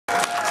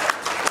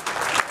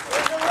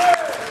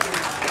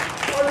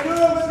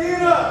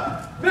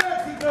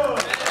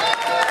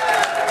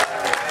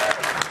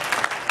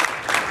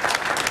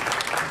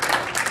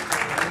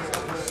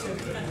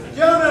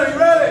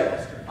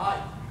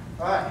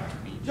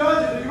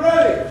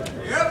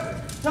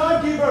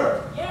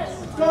Scorekeeper.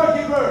 Yes.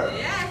 Scorekeeper.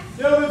 Yes.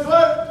 Gentlemen,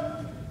 flip.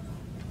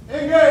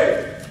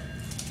 Engage.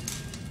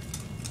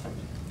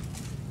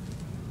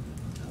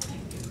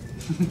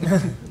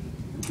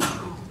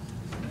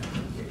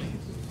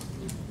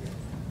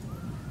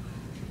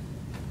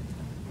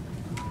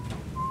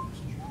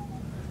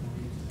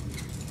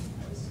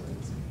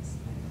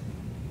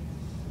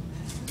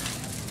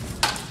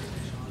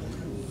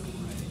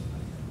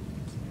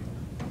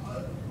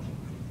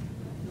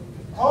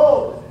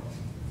 Hold.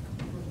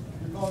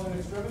 You're calling an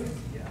extremity?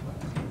 Yeah.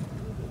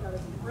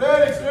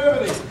 Red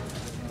extremity.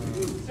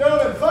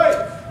 Gentlemen, fight.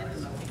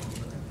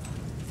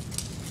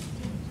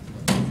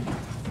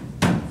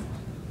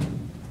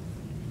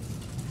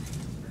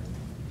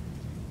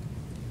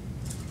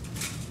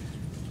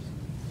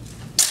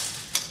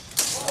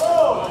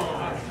 Hold.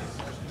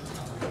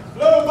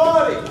 Blue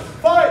body,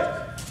 fight.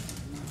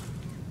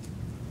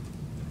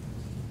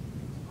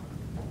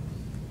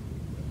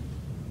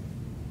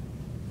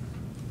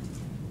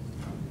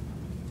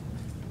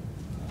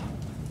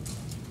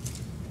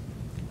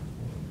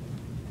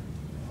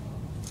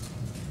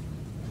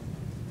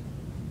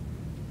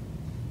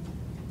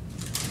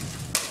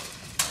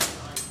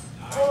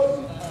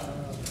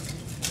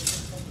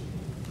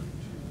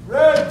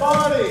 Red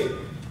body.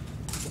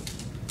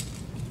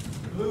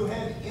 Blue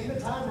head in the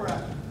time or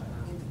after?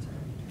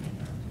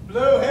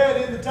 Blue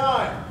head in the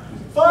time.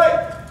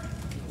 Fight!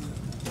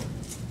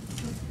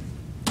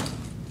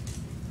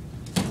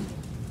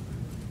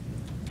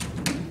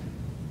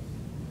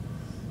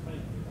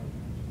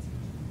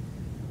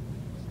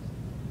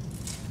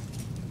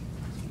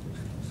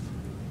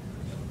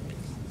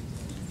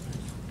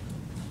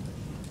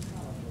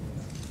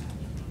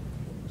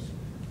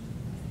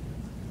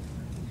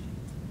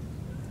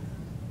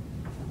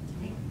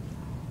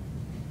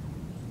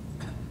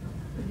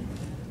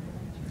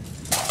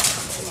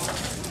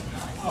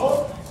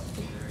 Oh.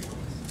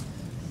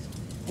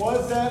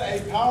 Was that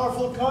a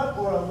powerful cut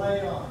or a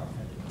lay on?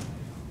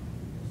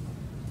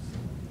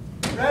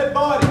 Red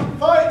body,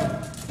 fight!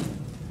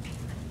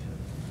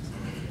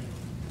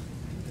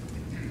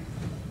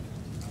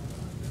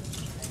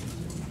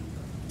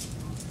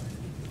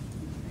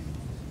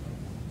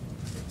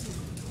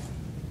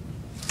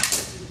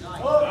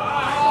 Oh.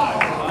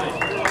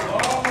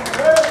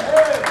 Red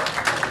head.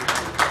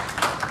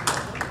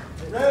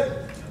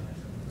 Red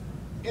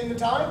in the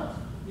time?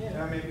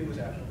 Yeah, maybe it was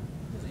after.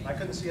 I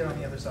couldn't see it on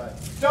the other side.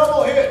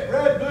 Double hit,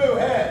 red, blue,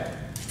 head.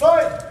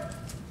 Fight!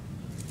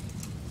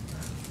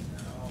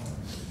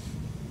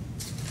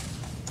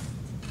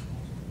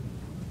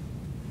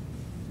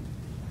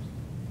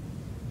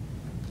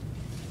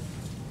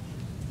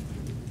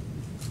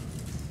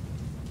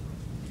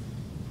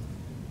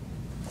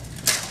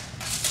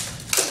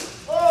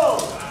 Oh!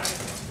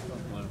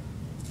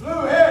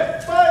 Blue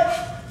head,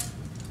 fight!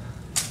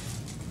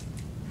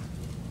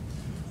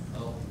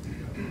 Oh!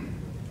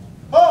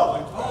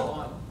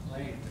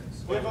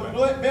 With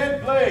a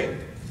bent blade.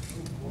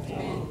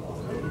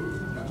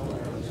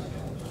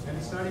 And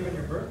it's not even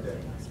your birthday.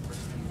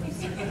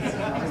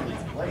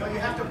 Like, you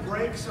have to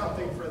break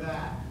something for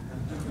that.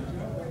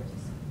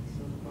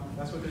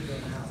 That's what they're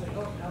doing now.